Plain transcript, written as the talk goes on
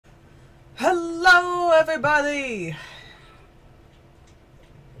everybody!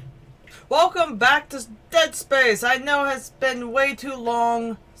 Welcome back to Dead Space. I know it's been way too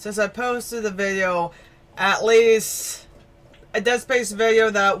long since I posted a video, at least a Dead Space video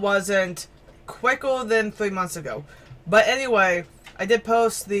that wasn't quicker than 3 months ago. But anyway, I did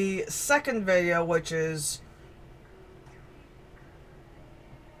post the second video, which is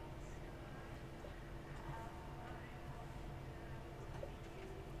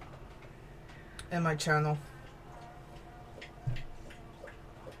in my channel.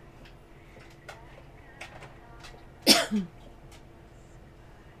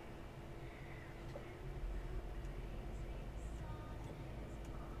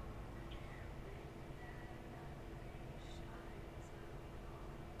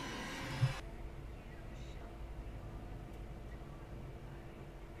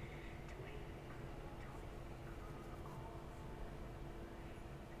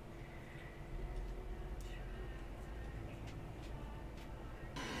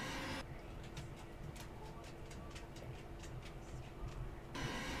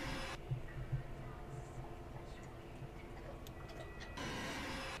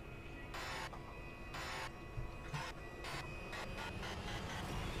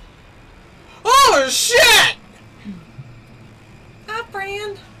 Oh shit! Hi,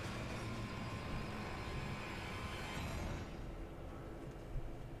 friend.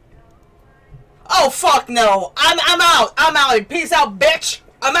 Oh fuck no! I'm out! I'm out! Peace out, bitch!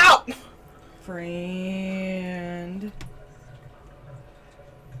 I'm out! Friend.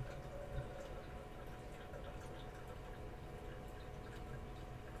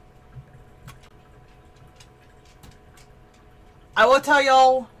 I will tell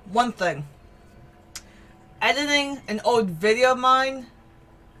y'all one thing. Editing an old video of mine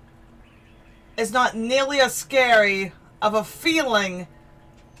is not nearly as scary of a feeling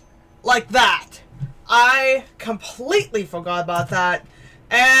like that. I completely forgot about that,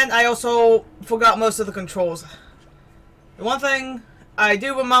 and I also forgot most of the controls. The one thing I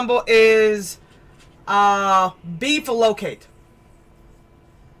do remember is B for locate.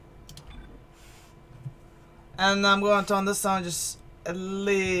 And I'm going to turn this on just a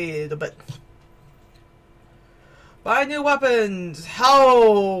little bit. Buy new weapons.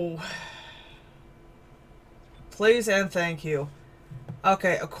 How? Please and thank you.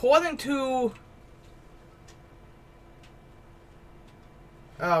 Okay, according to...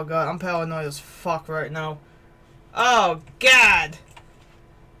 Oh god, I'm paranoid as fuck right now. Oh god!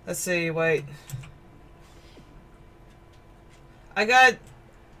 Let's see, wait. I got...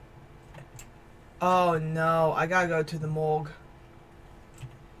 Oh no, I gotta go to the morgue.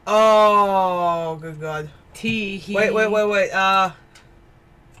 Oh, good god. Wait.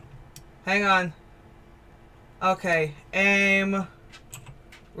 Hang on. Okay, aim.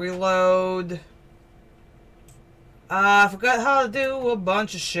 Reload. I forgot how to do a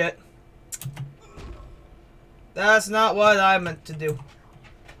bunch of shit. That's not what I meant to do.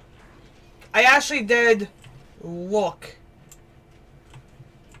 I actually did look.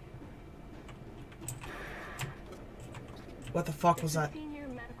 What the fuck was that? Senior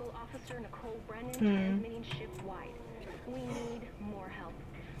Medical Officer Nicole Brennan transmitting ship-wide. We need more help.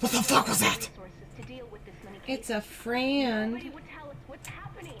 What the fuck was that? Resources to deal with this many It's cases. a friend. Nobody would tell us what's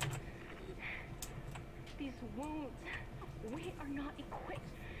happening. These wounds. We are not equipped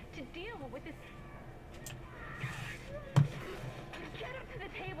to deal with this. Get up to the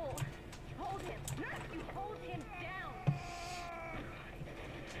table. Hold him. You hold him down.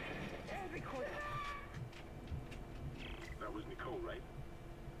 And record it. That was Nicole, right?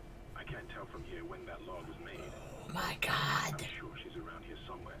 I can't tell from here when that log was made. Oh my god. I'm sure she's around here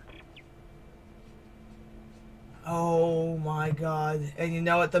somewhere. Oh my god. And you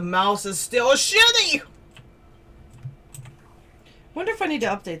know what? The mouse is still shitty! Wonder if I need to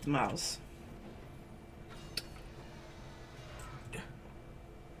update the mouse.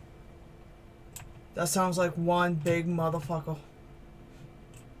 That sounds like one big motherfucker.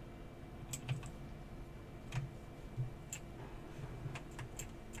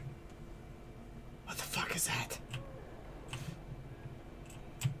 What the fuck is that?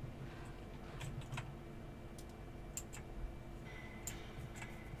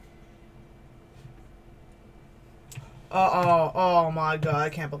 Oh my god, I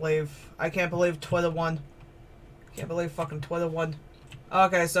can't believe Twitter won. Can't believe fucking Twitter won.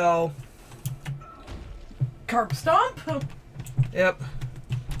 Okay, so Carp stomp? yep.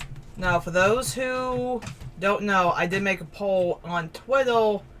 Now, for those who don't know, I did make a poll on Twitter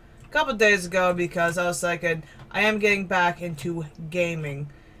a couple days ago because I was thinking I am getting back into gaming,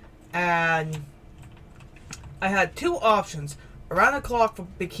 and I had two options: Around the Clock for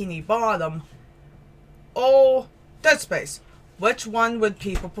Bikini Bottom or Dead Space? Which one would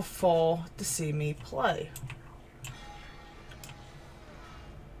people prefer to see me play?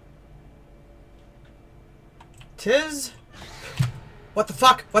 Tis... What the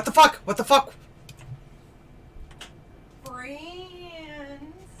fuck? What the fuck? What the fuck? Friends.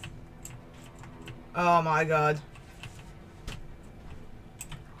 Oh my god.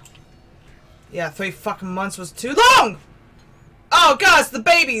 Yeah, 3 fucking months was too long! Oh god, it's the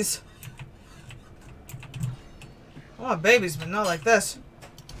babies! I want babies, but not like this.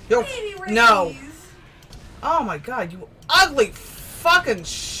 Yo, Baby no! rabies. Oh my god, you ugly fucking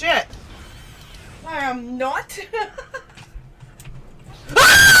shit! I am not.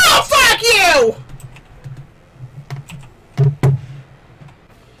 Oh, fuck you!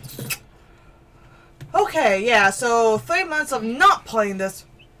 Okay, yeah, so 3 months of not playing this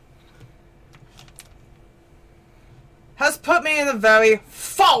has put me in a very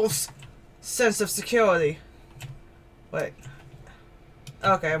false sense of security. Wait.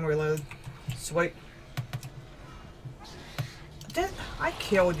 Okay, I'm reloaded. Sweet. I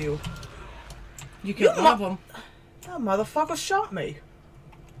killed you. You killed one of them. That motherfucker shot me.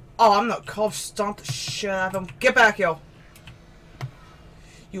 Oh, I'm not cold stomped the shit out of him. Get back, yo.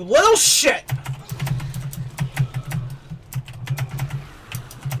 You little shit!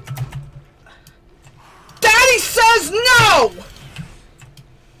 Daddy says no!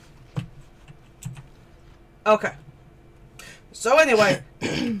 Okay. So anyway,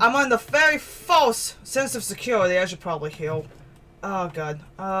 I'm on the very false sense of security. I should probably heal. Oh god.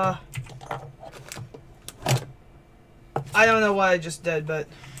 I don't know what I just did, but...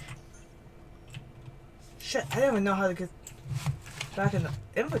 Shit, I didn't even know how to get back in the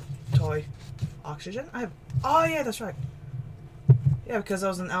inventory. Oxygen? I have... Oh yeah, that's right. Yeah, because I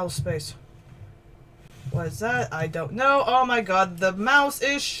was in outer space. What is that? I don't know. Oh my god, the mouse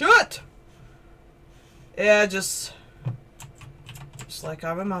is shut! Yeah, just like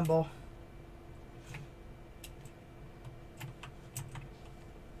I remember.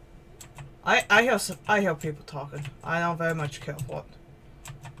 I hear people talking. I don't very much care for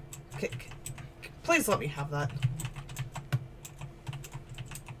it. Please let me have that.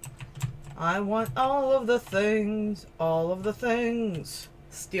 I want all of the things, all of the things.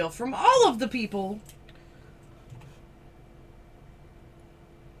 Steal from all of the people.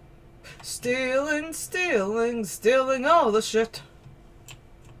 Stealing, stealing, stealing all the shit.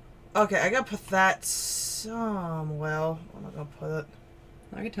 Okay, I gotta put that somewhere. Where am I gonna put it?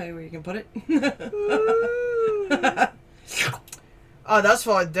 I can tell you where you can put it. Oh, that's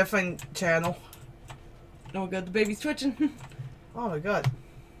for a different channel. Oh god, the baby's twitching. Oh my god.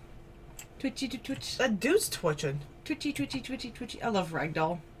 Twitchy to twitch. That dude's twitching. Twitchy, twitchy, twitchy, twitchy. I love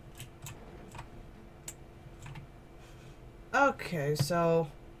Ragdoll. Okay, so...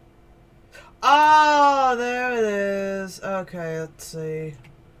 Oh, there it is. Okay, let's see.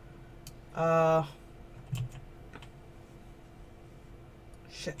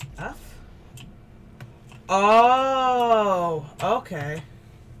 Shit, F? Oh, okay.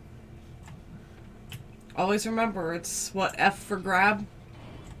 Always remember, it's what, F for grab?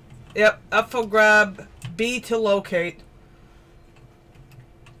 Yep, F for grab, B to locate.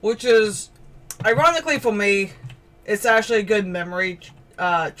 Which is, ironically for me, it's actually a good memory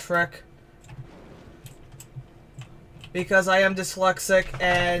trick. Because I am dyslexic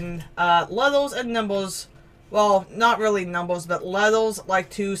and letters and numbers, well, not really numbers, but letters like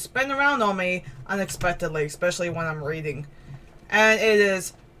to spin around on me unexpectedly, especially when I'm reading. And it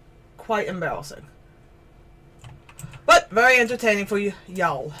is quite embarrassing. But very entertaining for you,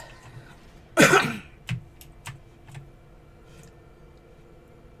 y'all.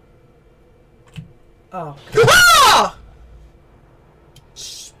 Oh. Ah!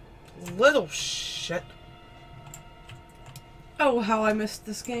 Little shit. Oh, how I missed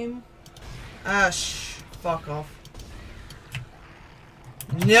this game. Fuck off.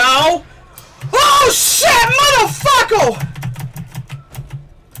 No! Oh shit, motherfucker!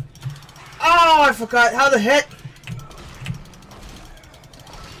 Oh, I forgot how to hit.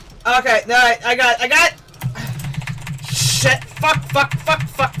 Okay, alright, I got it. Shit, fuck.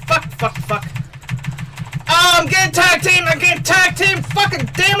 Oh, I'm getting tag team, fucking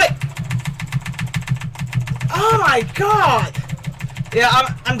damn it! Oh my god! Yeah,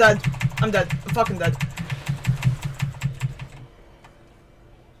 I'm dead. I'm fucking dead.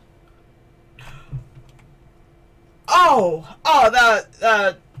 Oh,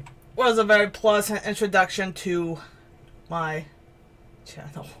 that was a very pleasant introduction to my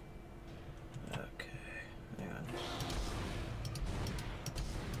channel. Okay, hang on.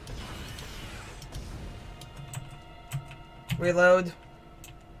 Reload.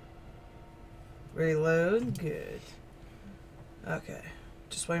 Reload. Good. Okay.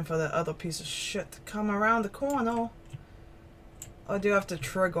 Just waiting for that other piece of shit to come around the corner. Or do I have to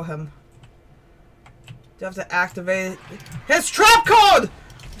trigger him? Do I have to activate his trap code?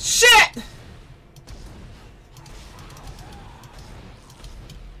 Shit!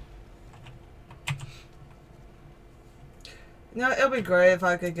 You know, it'll be great if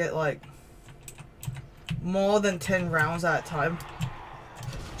I could get, like, more than 10 rounds at a time.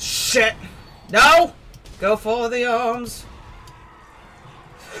 Shit! No! Go for the arms.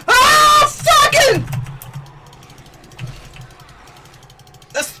 Ah! Fucking!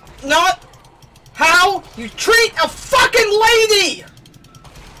 That's not how you treat a fucking lady!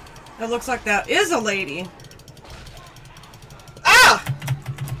 It looks like that is a lady. Ah!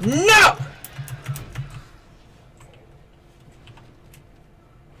 No!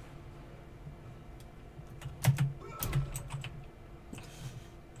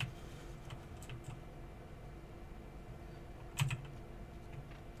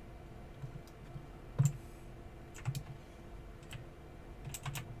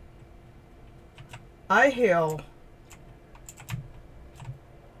 I heal.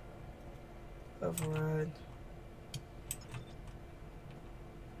 Override.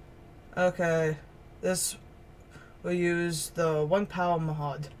 Okay. This will use the 1 power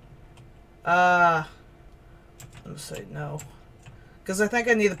mod. I'm gonna say no. Because I think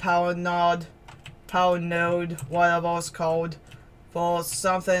I need a power node, whatever it's called, for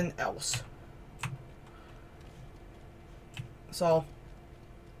something else. So.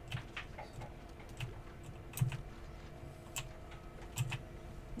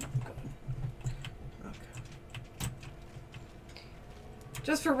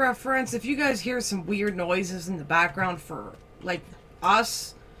 Just for reference, if you guys hear some weird noises in the background for, like,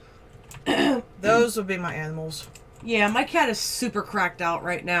 us... Those would be my animals. Yeah, my cat is super cracked out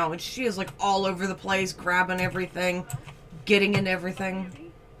right now, and she is, like, all over the place, grabbing everything, getting in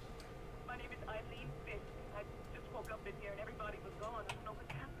everything. My name is Eileen Fitz. I just woke up in here and everybody was gone. I don't know what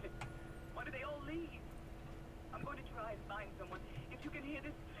happened. Why did they all leave? I'm going to try and find someone. If you can hear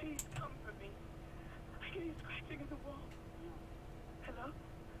this, please come for me. I can hear scratching in the wall. Hello?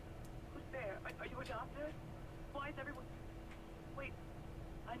 Who's there? Are you a doctor? Why is everyone... Wait,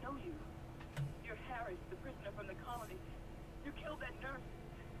 I know you. You're Harris, the prisoner from the colony. You killed that nurse.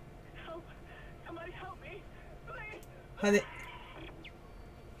 Help! Somebody help me! Please!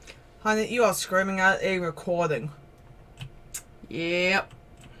 Honey, you are screaming at a recording. Yep.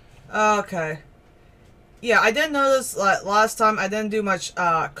 Okay. Yeah, I didn't notice, like, last time I didn't do much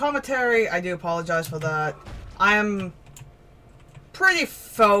commentary. I do apologize for that. I am pretty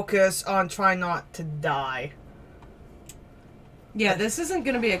focused on trying not to die. Yeah, this isn't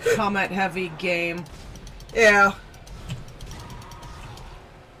going to be a comment-heavy game. Yeah.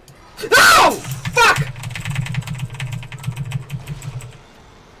 Oh! Fuck!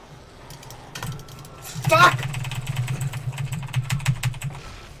 Fuck!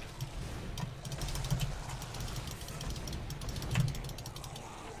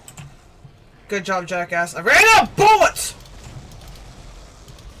 Good job, jackass. I ran out of bullets!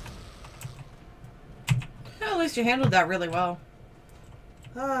 Well, at least you handled that really well.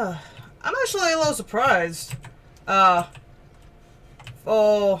 I'm actually a little surprised.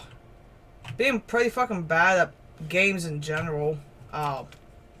 For being pretty fucking bad at games in general. I'm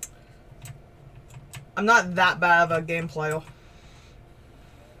not that bad of a game player.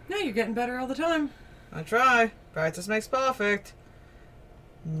 No, you're getting better all the time. I try. Practice makes perfect.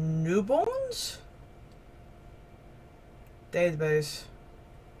 Newborns? Database.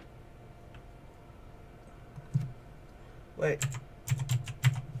 Wait.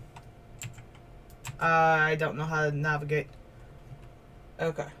 I don't know how to navigate.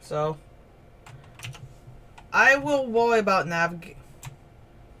 Okay, so I will worry about navigate.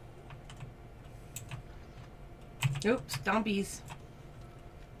 Oops, stompies.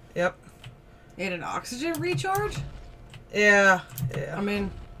 Yep. And an oxygen recharge? Yeah. I mean,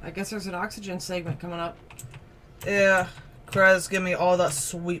 I guess there's an oxygen segment coming up. Yeah. Krez, give me all that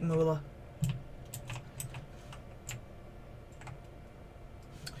sweet moolah.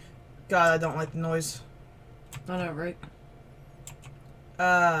 God, I don't like the noise. I know, right?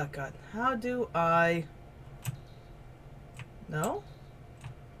 God. How do I... No?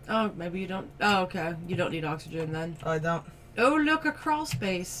 Oh, maybe you don't... Oh, okay. You don't need oxygen then. I don't. Oh, look, a crawl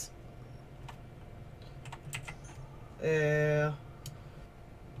space. Yeah.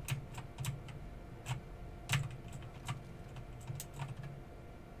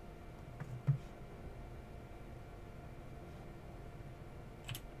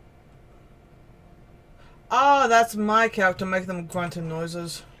 Oh, that's my character making them grunting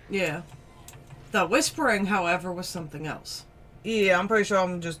noises. Yeah. The whispering, however, was something else. Yeah, I'm pretty sure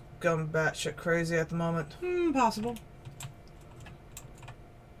I'm just going batshit crazy at the moment. Possible.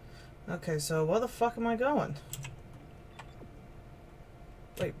 Okay, so where the fuck am I going?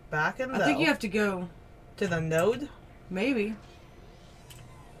 Wait, back in I think you have to go. to the node? Maybe.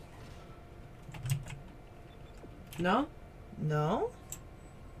 No? No?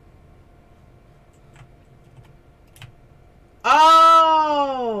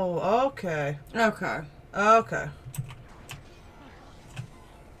 Oh, okay. Okay. Okay.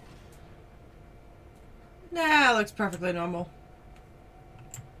 Nah, looks perfectly normal.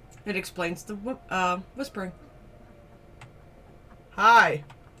 It explains the whispering. Hi.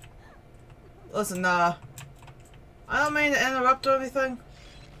 Listen, I don't mean to interrupt or anything.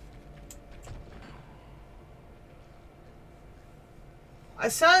 I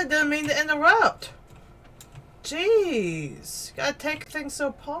said I didn't mean to interrupt. Jeez. You gotta take things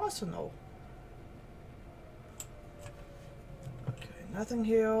so personal. Okay, nothing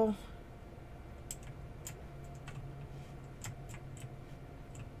here.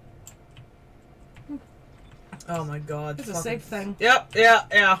 Oh my god. It's a fucking- safe thing. Yep,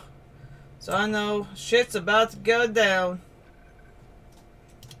 yeah. So I know shit's about to go down.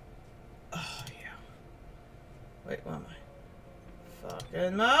 Oh, yeah. Wait, where am I?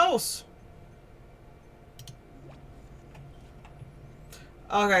 Fucking mouse!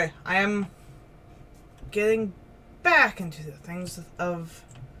 Okay, I am getting back into the things of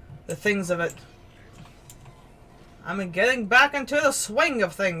it. I'm getting back into the swing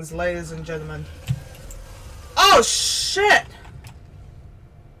of things, ladies and gentlemen. Oh, shit!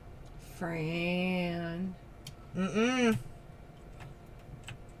 Fran.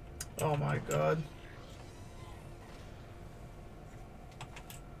 Oh my god.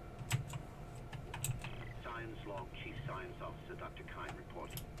 Science Log Chief Science Officer Dr. Kine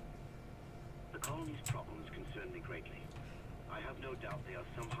reporting. The colony's problems concern me greatly. I have no doubt they are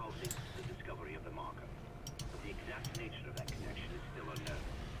somehow linked to the discovery of the marker, but the exact nature of that connection is still unknown.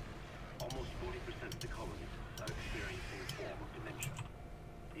 Almost 40% of the colonists are experiencing a form of dementia.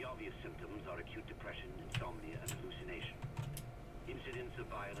 The obvious symptoms are acute depression, insomnia, and hallucination. Incidents of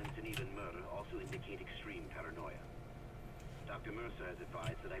violence and even murder also indicate extreme paranoia. Dr. Mercer has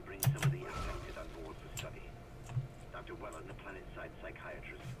advised that I bring some of the affected on board for study. Dr. Wellen, the planet-side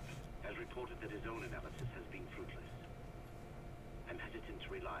psychiatrist, has reported that his own analysis has been fruitless. I'm hesitant to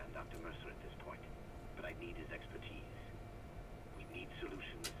rely on Dr. Mercer at this point, but I need his expertise. We need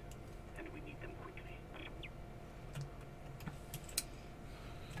solutions, and we need them quickly.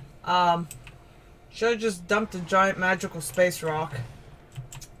 Should've just dumped a giant magical space rock.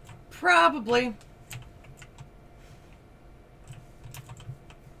 Probably.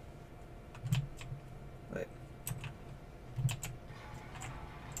 Wait.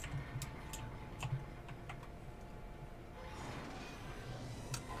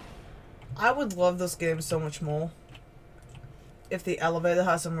 I would love this game so much more if the elevator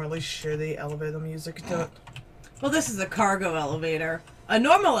has some really shitty elevator music to it. Well, this is a cargo elevator. A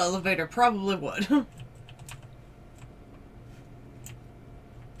normal elevator probably would.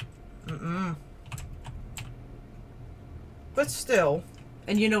 But still.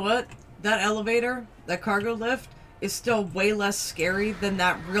 And you know what? That elevator, that cargo lift, is still way less scary than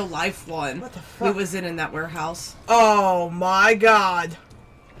that real life one What the we fuck? was in that warehouse. Oh my god.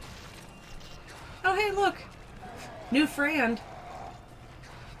 Oh, hey, look. New friend.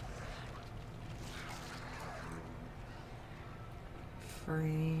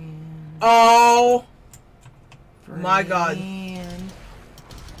 Friend. Oh my god. Friend.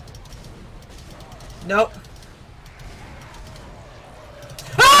 Nope.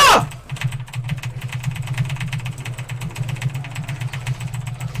 Ah!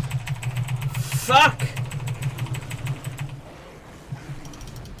 Fuck.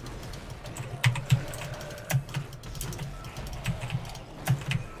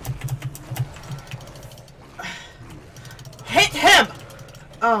 Hit him!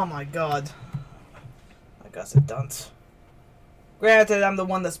 Oh my god. I guess it dunce. Granted, I'm the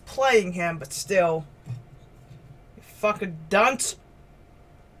one that's playing him, but still. You fucking dunce.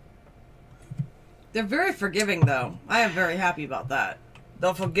 They're very forgiving, though. I am very happy about that.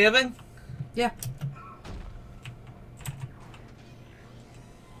 The forgiving? Yeah.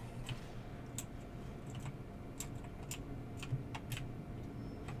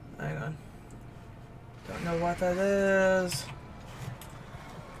 Hang on. Don't know what that is.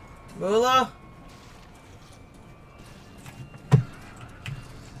 Moolah?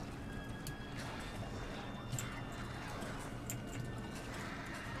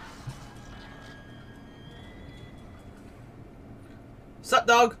 Sup,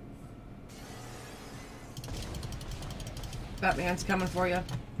 dog? Batman's coming for you.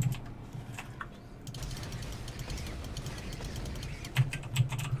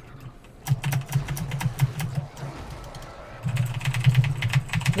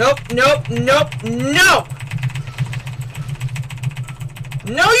 Nope, nope, nope, no!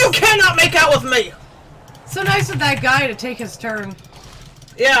 No, you cannot make out with me! So nice of that guy to take his turn.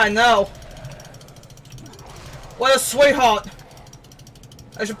 Yeah, I know. What a sweetheart.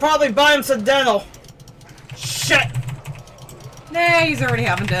 I should probably buy him some dental. Shit! Nah, he's already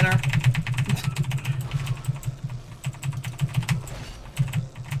having dinner.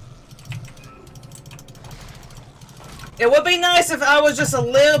 It would be nice if I was just a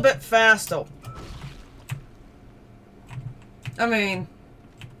little bit faster. I mean...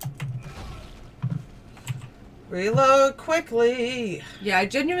 Reload quickly. Yeah, I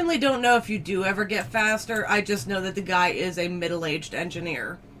genuinely don't know if you do ever get faster. I just know that the guy is a middle-aged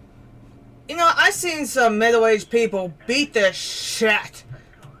engineer. You know, I've seen some middle-aged people beat the shit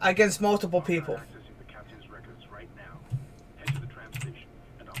against multiple people. Accessing the captain's records right now. Head to the tram station,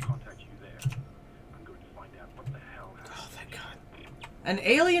 and I'll contact you there. I'm going to find out what the hell happened. Oh, thank God. An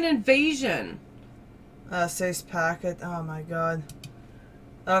alien invasion. Safe packet. Oh my God.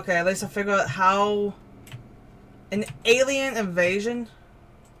 Okay, at least I figured out how... An alien invasion?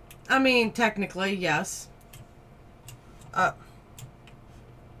 I mean, technically, yes.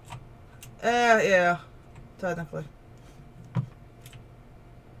 Yeah. Technically.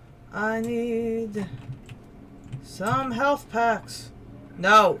 I need... some health packs.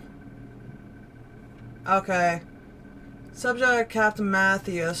 No. Okay. Subject Captain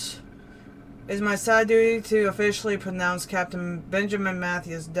Matthews. It is my sad duty to officially pronounce Captain Benjamin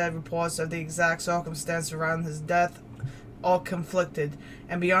Matthews dead. Reports of the exact circumstances around his death all conflicted,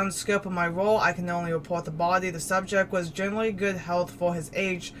 and beyond the scope of my role, I can only report the body. The subject was generally good health for his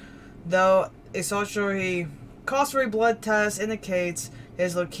age, though a cursory blood test indicates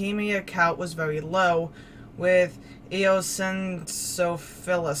his leukemia count was very low, with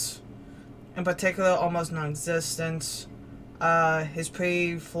eosinophils, in particular, almost non-existent. His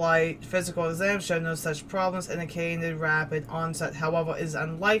pre-flight physical exam showed no such problems, indicating rapid onset. However, is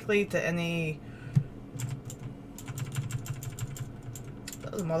unlikely to any...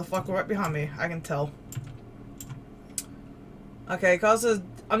 There's a motherfucker right behind me. I can tell. Okay, causes...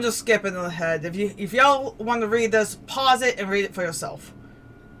 I'm just skipping ahead. If y'all want to read this, pause it and read it for yourself.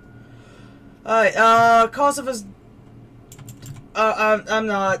 Alright, cause of his... I'm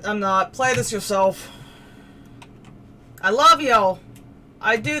not. Play this yourself. I love y'all.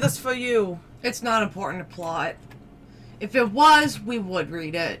 I do this for you. It's not important to plot. If it was, we would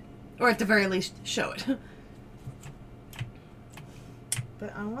read it. Or at the very least, show it.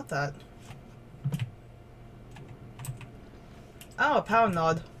 But I want that. Oh, a power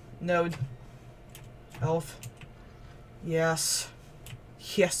node. Elf. Yes.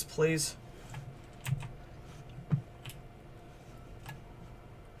 Yes, please.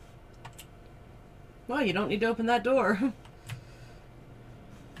 Well, you don't need to open that door.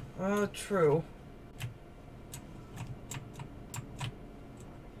 True.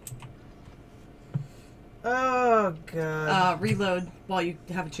 Oh, God. Reload while you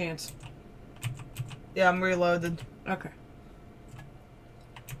have a chance. Yeah, I'm reloaded. Okay.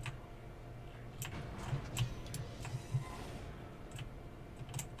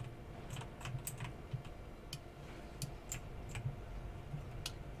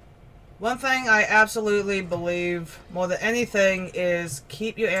 One thing I absolutely believe more than anything is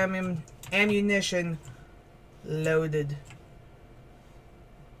keep your ammunition loaded.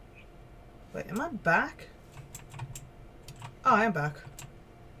 Wait, am I back? Oh, I am back.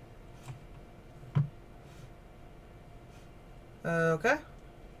 Okay.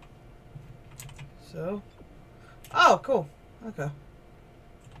 So. Oh, cool. Okay.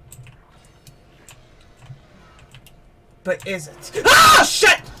 But is it? Ah,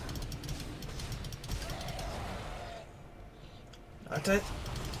 shit! That's it.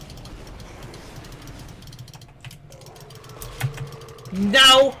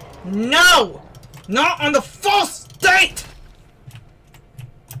 No! No! Not on the false date!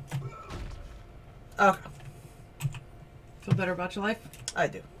 Okay. Feel better about your life? I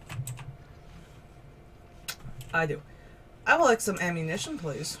do. I do. I would like some ammunition,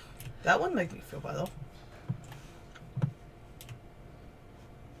 please. That would make me feel better.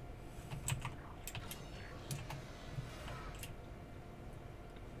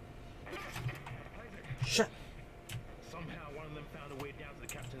 Shit. Somehow one of them found a way down to the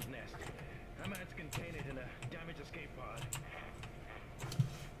captain's nest. I managed to contain it in a damaged escape pod.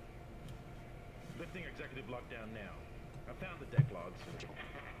 Lifting executive lockdown now. I found the deck logs.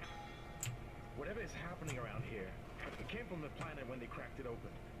 Whatever is happening around here, It came from the planet when they cracked it open.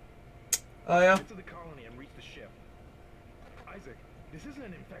 Oh yeah? Into the colony and reached the ship. Isaac, this isn't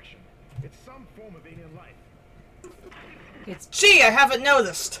an infection. It's some form of alien life. It's. Gee, I haven't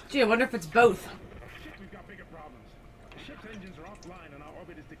noticed. Gee, I wonder if it's both. Shit, we've got bigger problems. The ship's engines are offline and our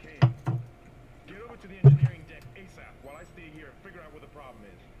orbit is decaying. Get over to the engineering deck ASAP while I stay here and figure out what the problem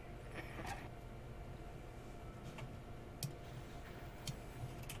is.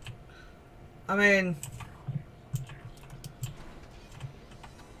 I mean,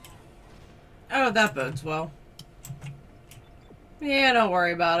 Oh, that bodes well. Yeah, don't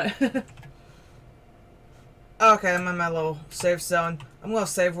worry about it. okay, I'm in my little safe zone. I'm gonna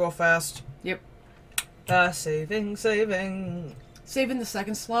save real fast. Yep. Saving. Saving the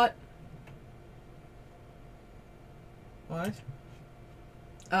second slot. What?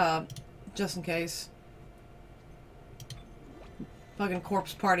 Just in case. Fucking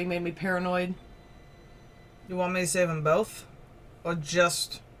corpse party made me paranoid. You want me to save them both? Or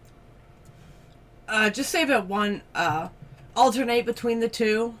just... Just save it one, alternate between the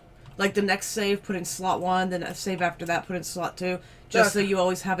two. Like the next save, put in slot 1, then a save after that, put in slot 2. Just so you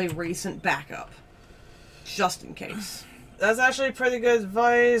always have a recent backup. Just in case. That's actually pretty good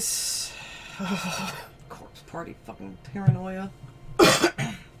advice. Corpse party fucking paranoia.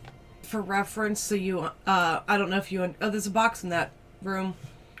 For reference, so you, I don't know if you, oh, there's a box in that room.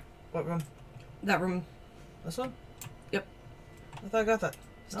 What room? That room. This one? Yep. I thought I got that.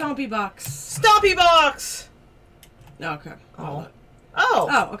 Stompy box. Stompy box! Okay. Oh. Oh!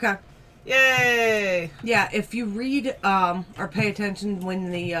 Oh, okay. Yay! Yeah, if you read, or pay attention when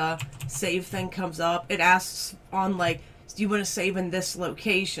the, save thing comes up, it asks on, like, do you want to save in this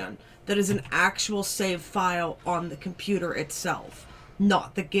location? That is an actual save file on the computer itself,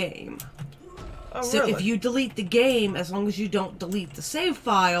 not the game. Oh, So really? if you delete the game, as long as you don't delete the save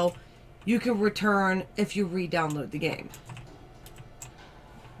file, you can return if you re-download the game.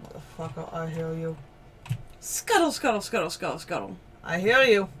 Motherfucker, I hear you. Scuttle, scuttle, scuttle, scuttle, scuttle. I hear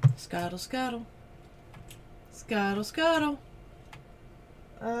you. Scuttle, scuttle. Scuttle, scuttle.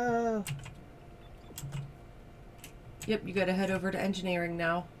 Yep, you gotta head over to engineering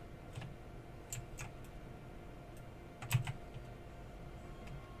now.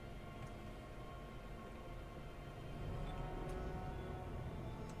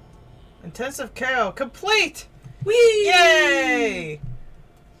 Intensive care complete! Whee! Yay!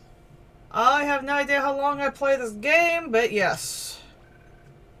 I have no idea how long I play this game, but yes.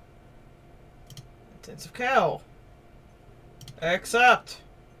 Intensive care. Accept.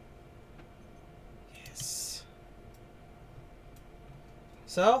 Yes.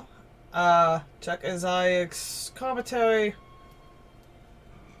 So, check Isaac's commentary.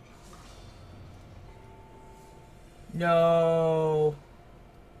 No.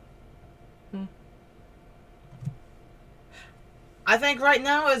 I think right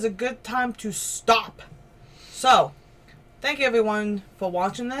now is a good time to stop. So, thank you everyone for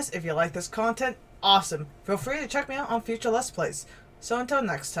watching this. If you like this content, awesome. Feel free to check me out on future Let's Plays. So until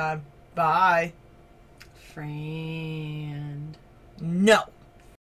next time, bye. Friend. No.